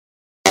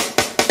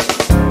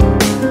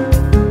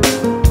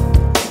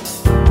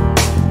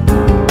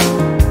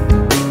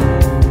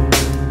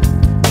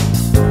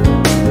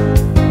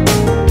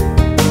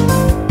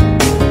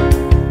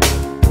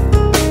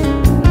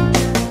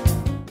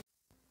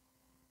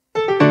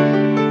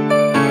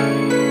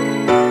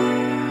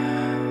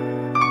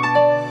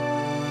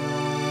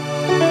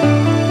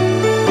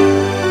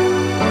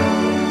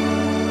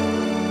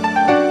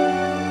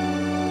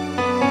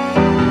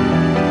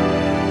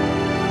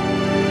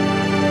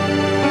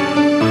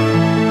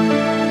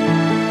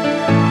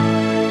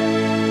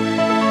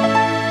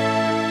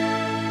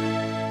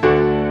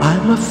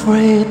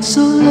afraid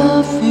to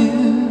love you,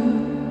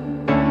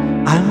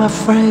 I'm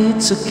afraid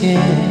to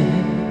care.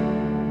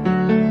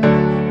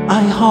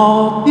 I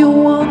hope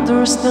you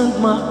understand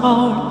my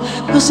heart,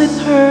 'cause it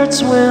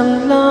hurts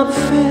when love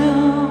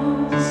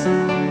fails.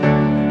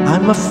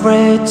 I'm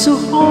afraid to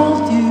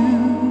hold you,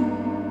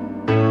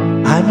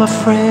 I'm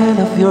afraid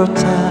of your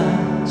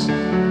touch.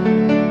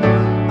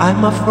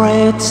 I'm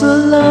afraid to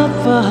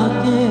love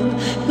again,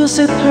 'cause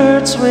it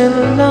hurts when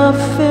love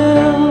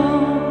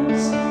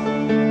fails.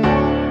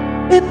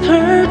 It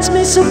hurts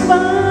me so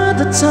bad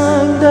the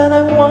time that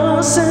I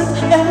wasn't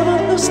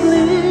able to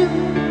sleep.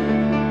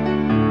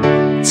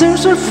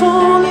 Tears were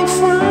falling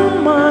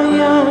from my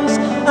eyes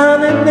and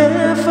I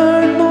never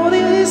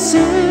noticed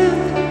it.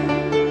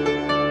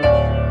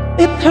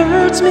 It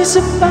hurts me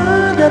so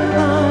bad that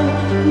I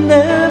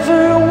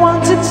never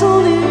wanted to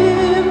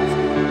live.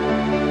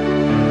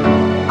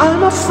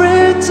 I'm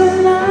afraid to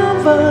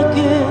love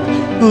again,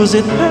 'cause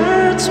it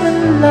hurts when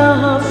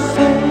love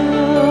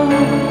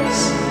fails.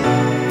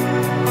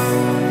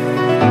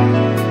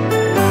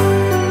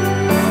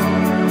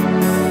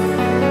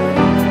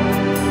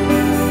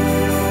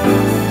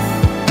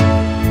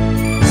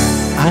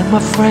 I'm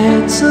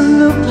afraid to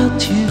look at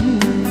you,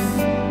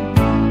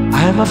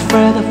 I'm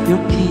afraid of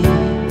your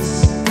kiss,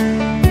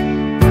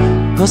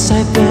 'cause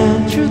I've been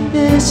through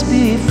this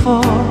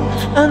before,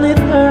 and it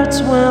hurts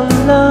when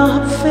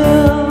love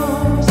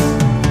fails.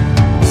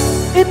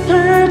 It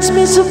hurts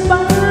me so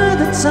bad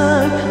the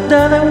time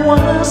that I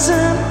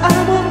wasn't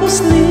able to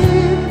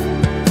sleep.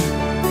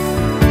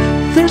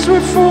 Tears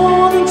were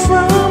falling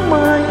from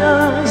my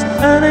eyes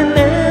and I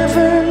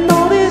never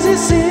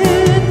noticed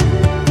it.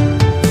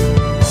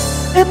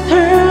 It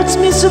hurts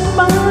me so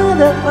bad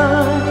that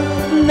I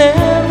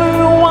never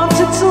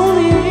wanted to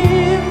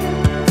live.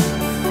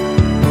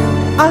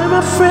 I'm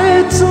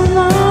afraid to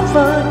love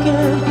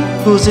again,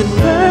 'cause it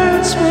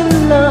hurts when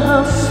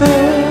love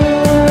fails.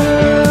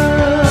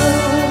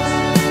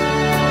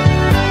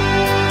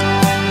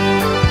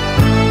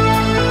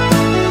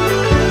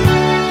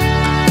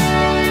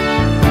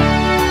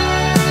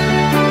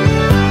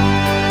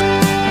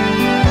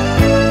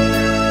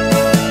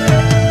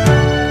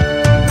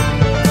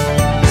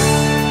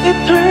 It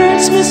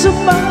hurts me so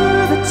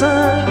bad the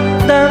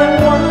time that I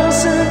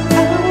wasn't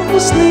able to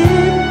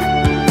sleep.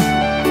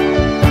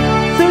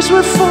 Tears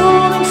were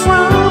falling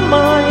from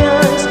my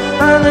eyes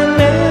and I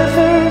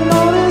never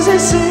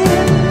noticed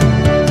it.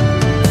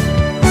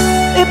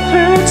 It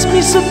hurts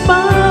me so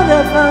bad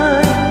that I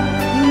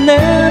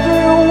never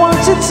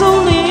wanted to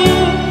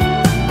leave.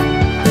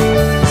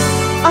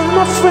 I'm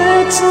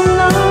afraid to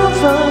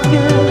love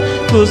again,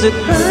 'cause it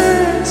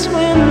hurts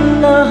when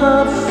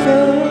love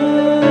fails.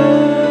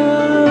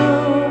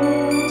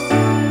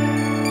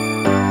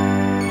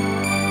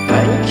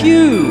 Thank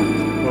you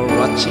for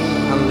watching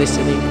and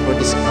listening for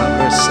this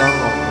cover song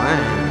of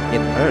mine,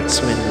 It Hurts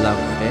When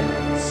Love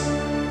Fails.